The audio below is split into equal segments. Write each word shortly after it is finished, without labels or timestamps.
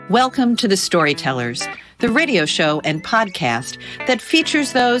Welcome to The Storytellers, the radio show and podcast that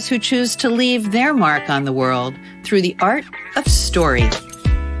features those who choose to leave their mark on the world through the art of story.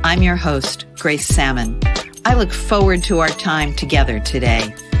 I'm your host, Grace Salmon. I look forward to our time together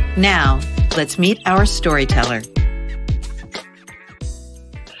today. Now, let's meet our storyteller.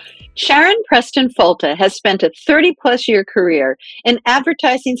 Sharon Preston Folta has spent a 30-plus year career in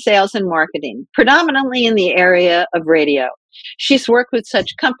advertising, sales, and marketing, predominantly in the area of radio. She's worked with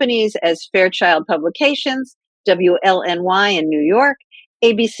such companies as Fairchild Publications, WLNY in New York,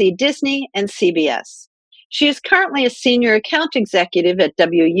 ABC Disney, and CBS. She is currently a senior account executive at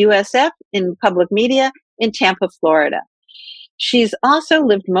WUSF in public media in Tampa, Florida. She's also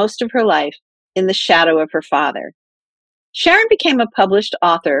lived most of her life in the shadow of her father. Sharon became a published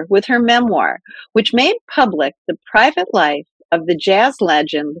author with her memoir, which made public the private life of the jazz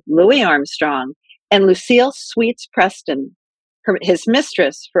legend Louis Armstrong and Lucille Sweets Preston, his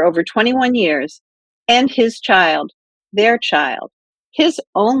mistress for over 21 years, and his child, their child, his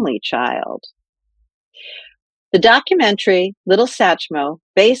only child. The documentary Little Satchmo,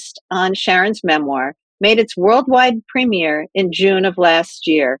 based on Sharon's memoir, made its worldwide premiere in June of last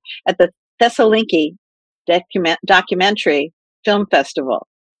year at the Thessaloniki Documentary Film Festival.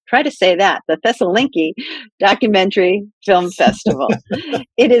 Try to say that, the Thessaloniki Documentary Film Festival.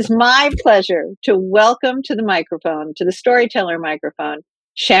 It is my pleasure to welcome to the microphone, to the storyteller microphone,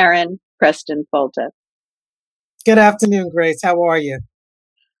 Sharon Preston Folta. Good afternoon, Grace. How are you?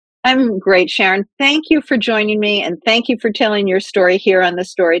 I'm great, Sharon. Thank you for joining me, and thank you for telling your story here on The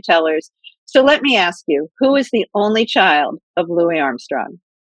Storytellers. So let me ask you, who is the only child of Louis Armstrong?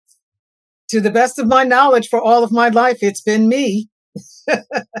 To the best of my knowledge, for all of my life, it's been me.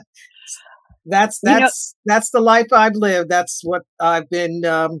 That's the life I've lived. That's what I've been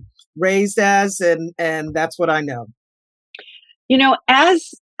raised as, and that's what I know. You know,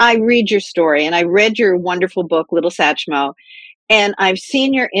 as I read your story, and I read your wonderful book, Little Satchmo, and I've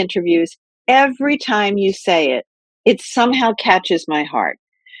seen your interviews, every time you say it, it somehow catches my heart.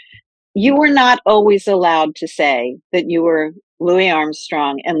 You were not always allowed to say that you were Louis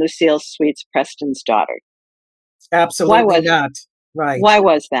Armstrong and Lucille Sweets Preston's daughter. Absolutely not. Right. Why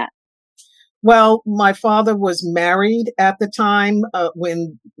was that? Well, my father was married at the time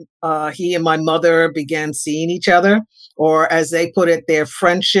when he and my mother began seeing each other, or as they put it, their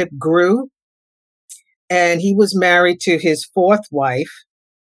friendship grew. And he was married to his fourth wife.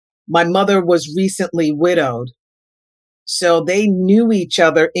 My mother was recently widowed. So they knew each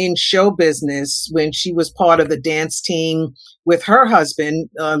other in show business when she was part of the dance team with her husband,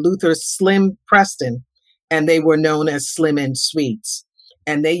 Luther Slim Preston, and they were known as Slim and Sweets.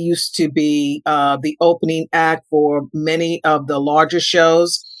 And they used to be the opening act for many of the larger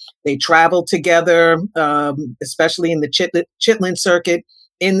shows. They traveled together, especially in the Chitlin circuit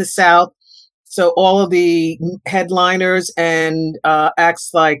in the South. So all of the headliners and acts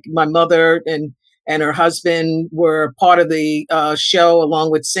like my mother and her husband were part of the show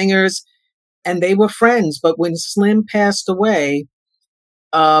along with singers, and they were friends. But when Slim passed away,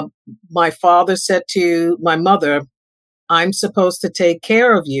 my father said to my mother, "I'm supposed to take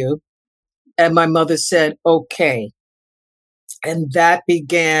care of you." And my mother said, "Okay." And that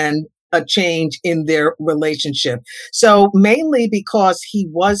began a change in their relationship. So mainly because he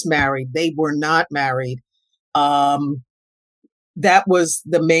was married, they were not married. That was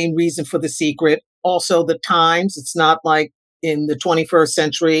the main reason for the secret. Also, the times, it's not like in the 21st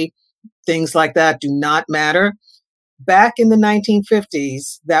century, things like that do not matter. Back in the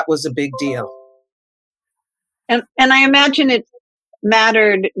 1950s, that was a big deal. And I imagine it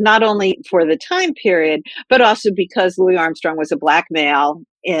mattered not only for the time period, but also because Louis Armstrong was a Black male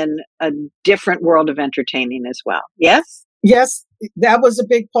in a different world of entertaining as well. Yes? Yes, that was a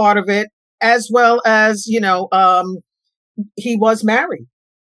big part of it, as well as, he was married.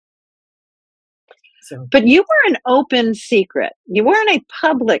 So. But you were an open secret. You weren't a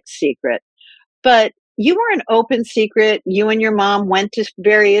public secret, but you were an open secret. You and your mom went to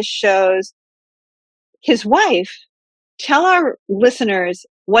various shows. His wife, tell our listeners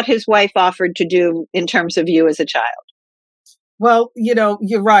what his wife offered to do in terms of you as a child. Well,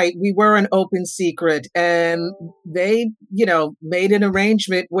 you're right. We were an open secret, and they, made an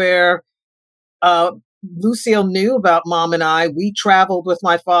arrangement where Lucille knew about Mom and I. We traveled with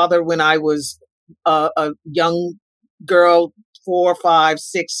my father when I was a young girl, 4, 5,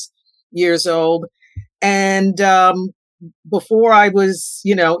 6 years old. And before I was,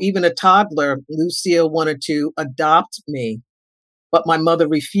 even a toddler, Lucille wanted to adopt me. But my mother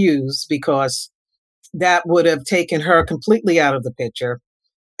refused because that would have taken her completely out of the picture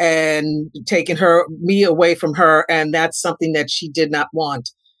and taken me away from her. And that's something that she did not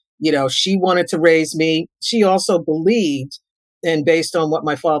want. She wanted to raise me. She also believed, and based on what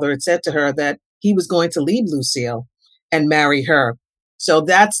my father had said to her, that he was going to leave Lucille and marry her. So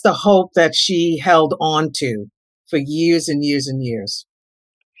that's the hope that she held on to for years and years and years.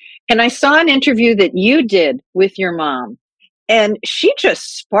 And I saw an interview that you did with your mom, and she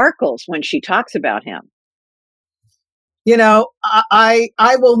just sparkles when she talks about him. I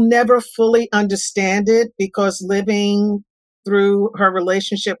will never fully understand it because living through her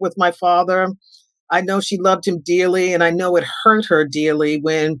relationship with my father, I know she loved him dearly, and I know it hurt her dearly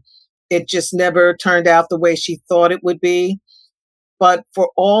when it just never turned out the way she thought it would be. But for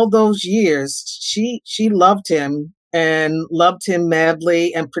all those years, she loved him and loved him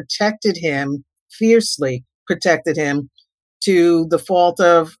madly and protected him fiercely, protected him to the fault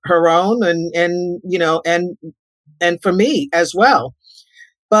of her own and for me as well.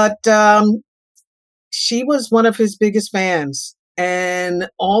 But she was one of his biggest fans. And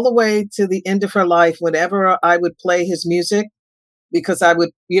all the way to the end of her life, whenever I would play his music, because I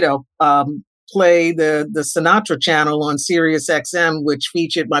would, play the Sinatra channel on Sirius XM, which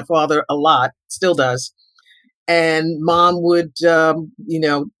featured my father a lot, still does. And mom would,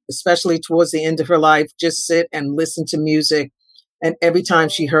 especially towards the end of her life, just sit and listen to music. And every time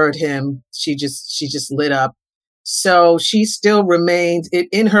she heard him, she just lit up. So she still remained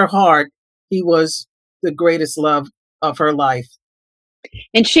in her heart. He was the greatest love of her life.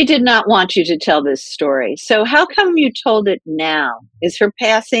 And she did not want you to tell this story. So how come you told it now? Is her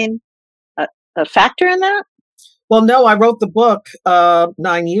passing a factor in that? Well, no, I wrote the book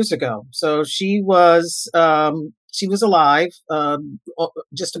 9 years ago. So she was alive,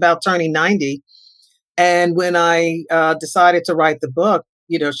 just about turning 90. And when I decided to write the book,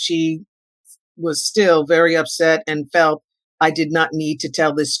 she was still very upset and felt I did not need to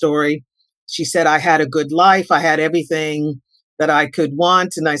tell this story. She said I had a good life. I had everything that I could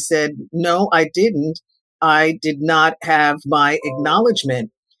want. And I said, no, I didn't. I did not have my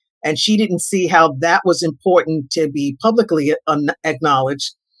acknowledgement. And she didn't see how that was important to be publicly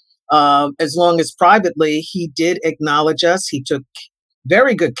acknowledged. As long as privately, he did acknowledge us. He took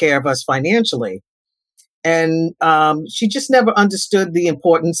very good care of us financially. And she just never understood the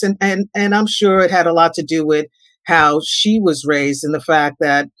importance. And I'm sure it had a lot to do with how she was raised and the fact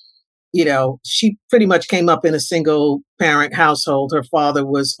that, she pretty much came up in a single parent household. Her father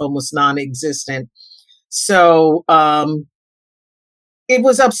was almost non-existent. So it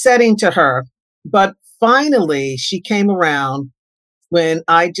was upsetting to her. But finally, she came around when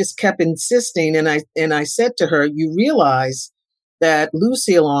I just kept insisting. And I said to her, you realize that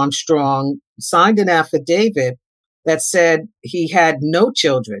Lucille Armstrong signed an affidavit that said he had no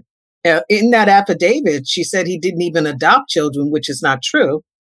children. In that affidavit, she said he didn't even adopt children, which is not true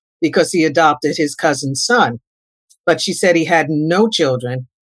because he adopted his cousin's son. But she said he had no children.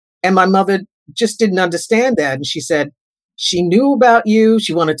 And my mother just didn't understand that. And she said, she knew about you.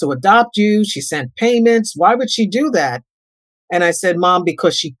 She wanted to adopt you. She sent payments. Why would she do that? And I said, Mom,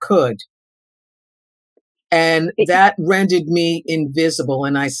 because she could. And that rendered me invisible.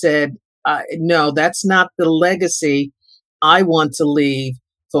 And I said, no, that's not the legacy I want to leave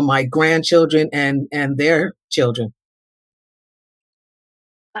for my grandchildren and their children.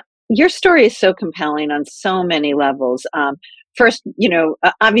 Your story is so compelling on so many levels. First,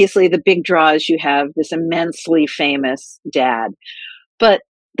 obviously the big draw is you have this immensely famous dad, but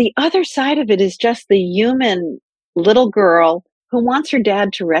the other side of it is just the human little girl who wants her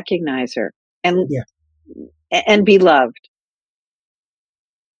dad to recognize her and be loved.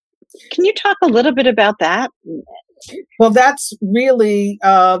 Can you talk a little bit about that? Well, that's really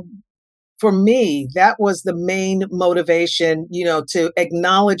for me, that was the main motivation, to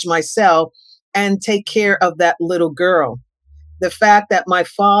acknowledge myself and take care of that little girl. The fact that my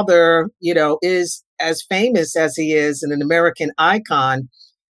father, is as famous as he is and an American icon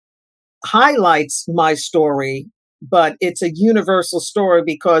highlights my story, but it's a universal story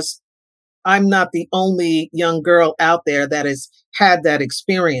because I'm not the only young girl out there that has had that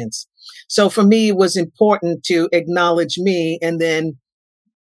experience. So for me, it was important to acknowledge me and then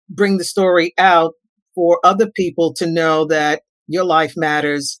bring the story out for other people to know that your life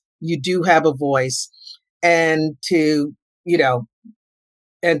matters. You do have a voice, and to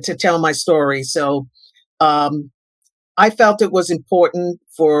tell my story. So I felt it was important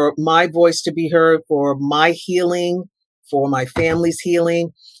for my voice to be heard, for my healing, for my family's healing,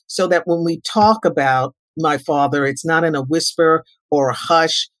 so that when we talk about my father, it's not in a whisper or a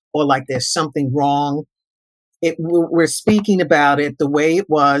hush or like there's something wrong. We're speaking about it the way it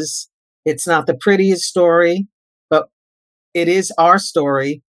was. It's not the prettiest story, but it is our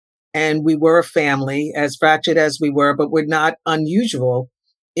story. And we were a family, as fractured as we were, but we're not unusual.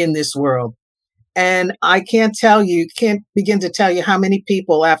 in this world. And I can't begin to tell you how many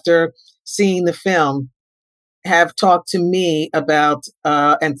people after seeing the film have talked to me about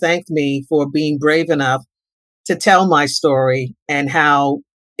and thanked me for being brave enough to tell my story and how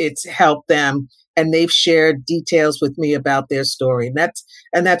it's helped them. And they've shared details with me about their story.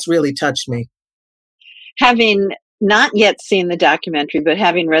 And that's really touched me. Having not yet seen the documentary, but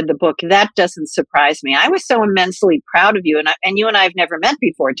having read the book, that doesn't surprise me. I was so immensely proud of you, and you and I have never met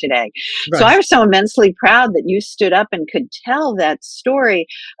before today. So Right. I was so immensely proud that you stood up and could tell that story,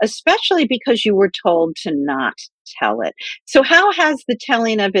 especially because you were told to not tell it. So how has the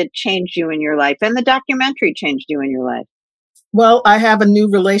telling of it changed you in your life, and the documentary changed you in your life? Well, I have a new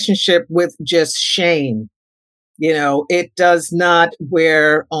relationship with just shame. It does not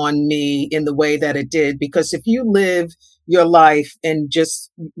wear on me in the way that it did, because if you live your life and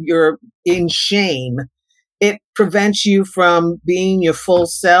just you're in shame, it prevents you from being your full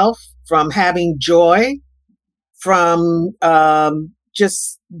self, from having joy, from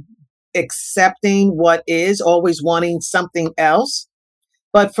just accepting what is, always wanting something else.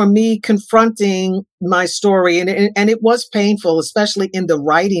 But for me, confronting my story, and it was painful, especially in the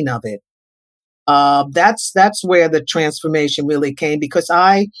writing of it. That's where the transformation really came, because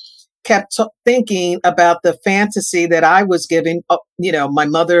I kept thinking about the fantasy that I was giving. My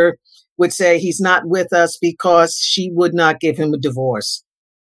mother would say he's not with us because she would not give him a divorce.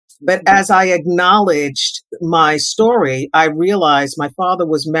 But as I acknowledged my story, I realized my father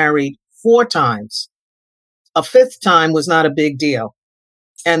was married 4 times. A fifth time was not a big deal,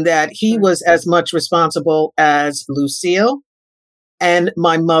 and that he was as much responsible as Lucille and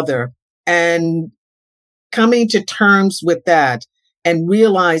my mother. And coming to terms with that and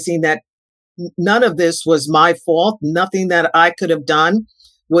realizing that none of this was my fault, nothing that I could have done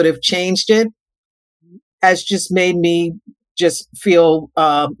would have changed it, has just made me just feel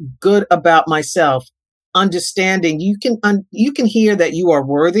good about myself. Understanding you can hear that you are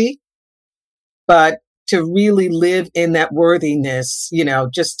worthy, but to really live in that worthiness,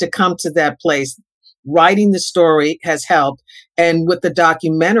 just to come to that place, writing the story has helped. And with the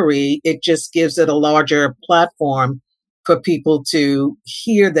documentary, it just gives it a larger platform for people to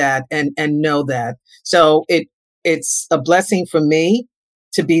hear that and know that. So it's a blessing for me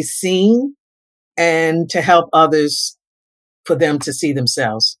to be seen and to help others, for them to see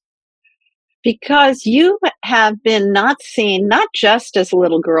themselves. Because you have been not seen, not just as a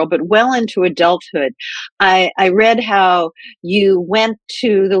little girl, but well into adulthood. I read how you went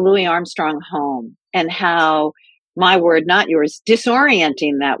to the Louis Armstrong home, and how, my word, not yours,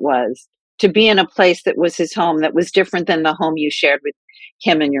 disorienting that was, to be in a place that was his home, that was different than the home you shared with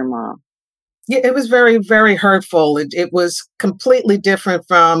him and your mom. Yeah, it was very, very hurtful. It was completely different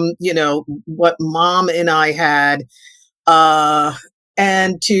from, what mom and I had. Uh,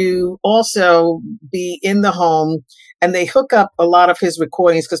 and to also be in the home, and they hook up a lot of his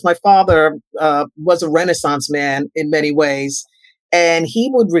recordings, because my father was a Renaissance man in many ways, and he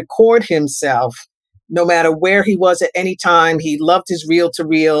would record himself no matter where he was at any time. He loved his reel to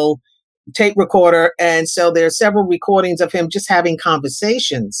reel tape recorder. And so there are several recordings of him just having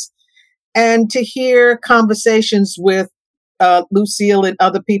conversations, and to hear conversations with Lucille and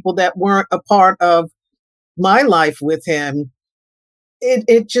other people that weren't a part of my life with him,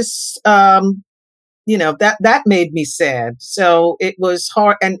 it just that made me sad. So it was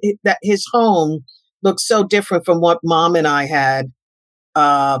hard, and that his home looked so different from what mom and I had.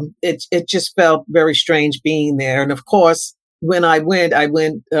 It just felt very strange being there. And of course, when I went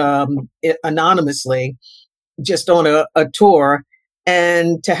anonymously, just on a tour,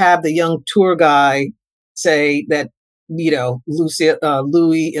 and to have the young tour guy say that,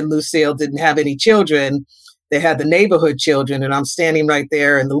 Louis and Lucille didn't have any children. They had the neighborhood children, and I'm standing right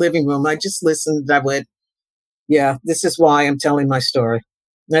there in the living room. I just listened. I went, yeah, this is why I'm telling my story.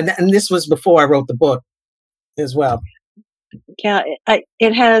 And this was before I wrote the book as well. Yeah,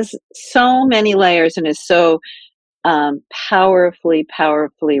 it has so many layers and is so powerfully,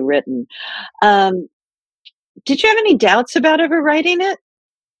 powerfully written. Um, did you have any doubts about ever writing it?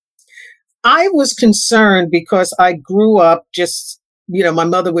 I was concerned because I grew up just, my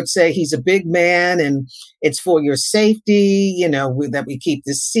mother would say he's a big man and it's for your safety, that we keep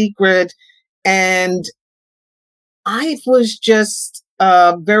this secret. And I was just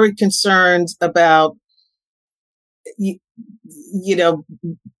very concerned about, you, you know,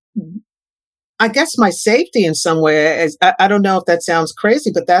 I guess my safety in some way. I don't know if that sounds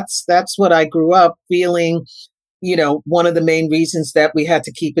crazy, but that's what I grew up feeling. One of the main reasons that we had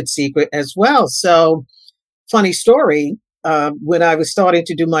to keep it secret as well. So, funny story. When I was starting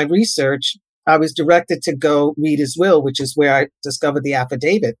to do my research, I was directed to go read his will, which is where I discovered the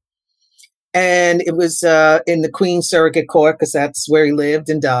affidavit. And it was in the Queen's Surrogate Court, because that's where he lived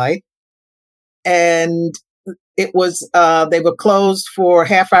and died. And it was, they were closed for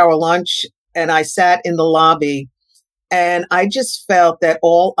half-hour lunch, and I sat in the lobby, and I just felt that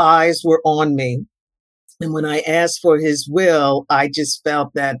all eyes were on me. And when I asked for his will, I just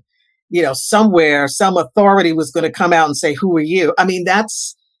felt that, somewhere some authority was going to come out and say, "Who are you?" I mean,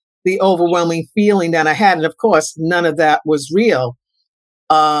 that's the overwhelming feeling that I had. And of course, none of that was real.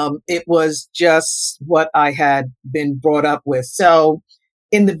 It was just what I had been brought up with. So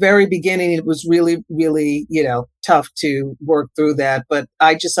in the very beginning, it was really, really, tough to work through that. But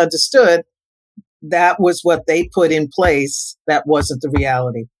I just understood that was what they put in place. That wasn't the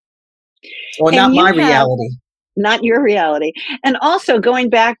reality, or And not you my have reality. not your reality. And also going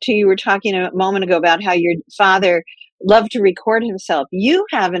back to, you were talking a moment ago about how your father loved to record himself. You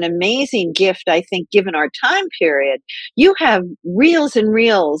have an amazing gift, I think, given our time period. You have reels and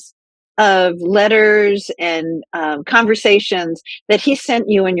reels of letters and conversations that he sent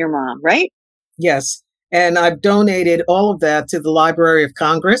you and your mom, right? Yes. And I've donated all of that to the Library of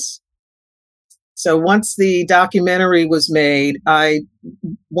Congress. So once the documentary was made, I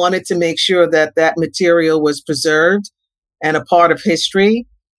wanted to make sure that that material was preserved and a part of history.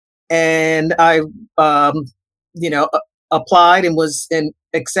 And I, um, you know, applied and was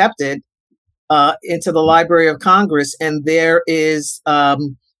accepted into the Library of Congress. And there is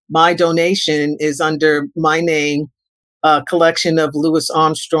my donation is under my name, collection of Louis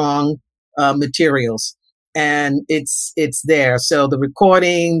Armstrong materials, and it's there. So the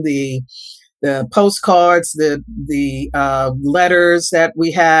recording, the postcards, the letters that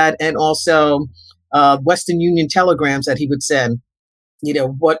we had, and also Western Union telegrams that he would send.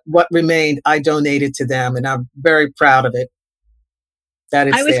 What remained, I donated to them, and I'm very proud of it that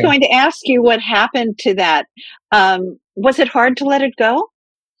I it's was there. going to ask you what happened to that. Was it hard to let it go?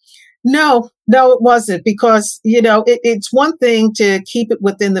 No, no, it wasn't, because it's one thing to keep it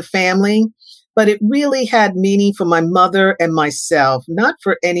within the family, but it really had meaning for my mother and myself, not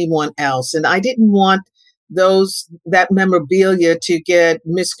for anyone else. And I didn't want that memorabilia to get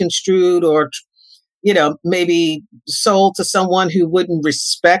misconstrued, or maybe sold to someone who wouldn't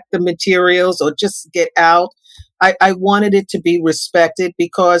respect the materials or just get out. I wanted it to be respected,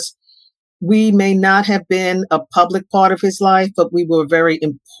 because we may not have been a public part of his life, but we were a very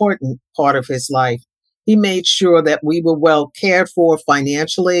important part of his life. He made sure that we were well cared for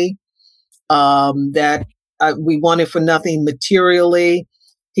financially, that we wanted for nothing materially.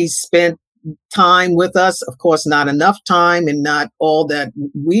 He spent time with us, of course, not enough time and not all that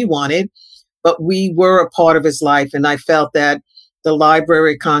we wanted, but we were a part of his life. And I felt that the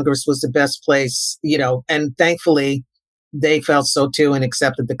Library of Congress was the best place, and thankfully they felt so too and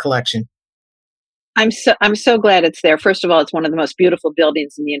accepted the collection. I'm so glad it's there. First of all, it's one of the most beautiful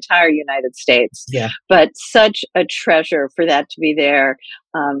buildings in the entire United States, Yeah. but such a treasure for that to be there,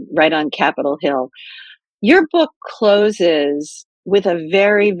 right on Capitol Hill. Your book closes with a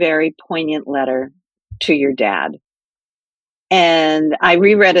very, very poignant letter to your dad. And I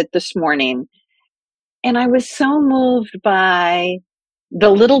reread it this morning, and I was so moved by the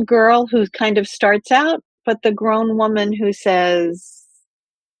little girl who kind of starts out, but the grown woman who says,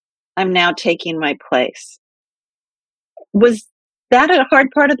 "I'm now taking my place." Was that a hard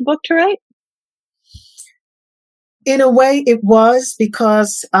part of the book to write? In a way, it was,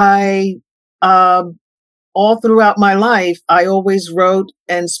 because um, all throughout my life, I always wrote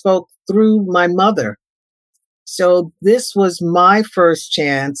and spoke through my mother. So this was my first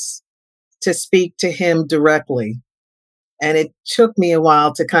chance to speak to him directly. And it took me a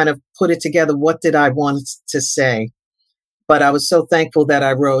while to kind of put it together. What did I want to say? But I was so thankful that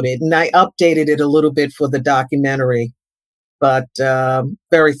I wrote it. And I updated it a little bit for the documentary, but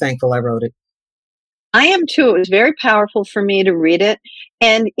very thankful I wrote it. I am too. It was very powerful for me to read it.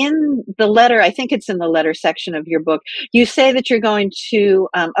 And in the letter, I think it's in the letter section of your book, you say that you're going to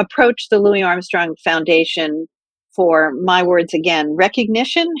approach the Louis Armstrong Foundation for, my words again,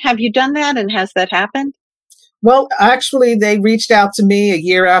 recognition. Have you done that, and has that happened? Well, actually, they reached out to me a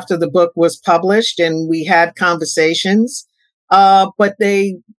year after the book was published, and we had conversations. But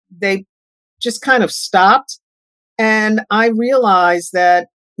they just kind of stopped, and I realized that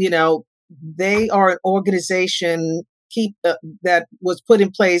they are an organization that was put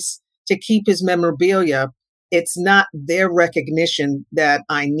in place to keep his memorabilia. It's not their recognition that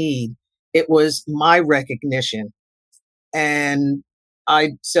I need; it was my recognition, and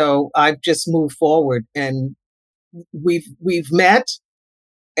I've just moved forward, and we've met,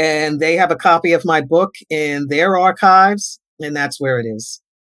 and they have a copy of my book in their archives, and that's where it is.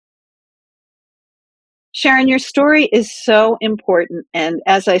 Sharon, your story is so important. And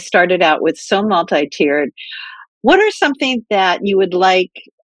as I started out with, so multi-tiered. What are something that you would like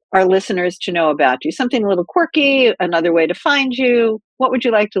our listeners to know about you? Something a little quirky, another way to find you? What would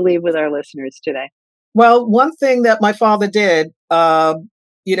you like to leave with our listeners today? Well, one thing that my father did, by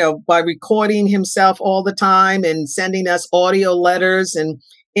recording himself all the time and sending us audio letters and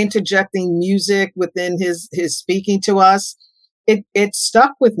interjecting music within his speaking to us, it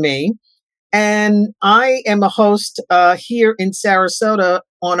stuck with me. And I am a host here in Sarasota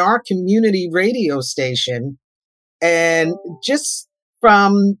on our community radio station. And just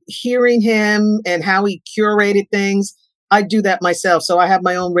from hearing him and how he curated things, I do that myself. So I have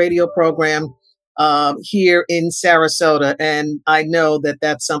my own radio program here in Sarasota. And I know that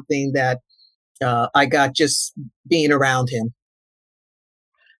that's something that I got just being around him.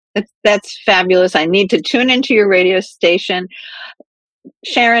 That's fabulous. I need to tune into your radio station.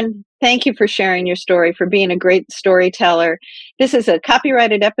 Sharon, thank you for sharing your story, for being a great storyteller. This is a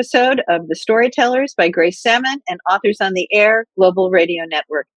copyrighted episode of The Storytellers by Grace Sammon and Authors on the Air Global Radio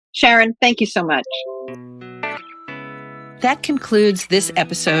Network. Sharon, thank you so much. That concludes this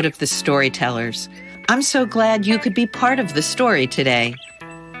episode of The Storytellers. I'm so glad you could be part of the story today.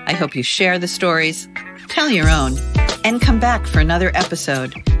 I hope you share the stories, tell your own, and come back for another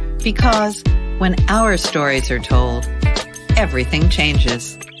episode. Because when our stories are told, everything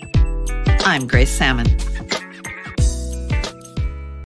changes. I'm Grace Sammon.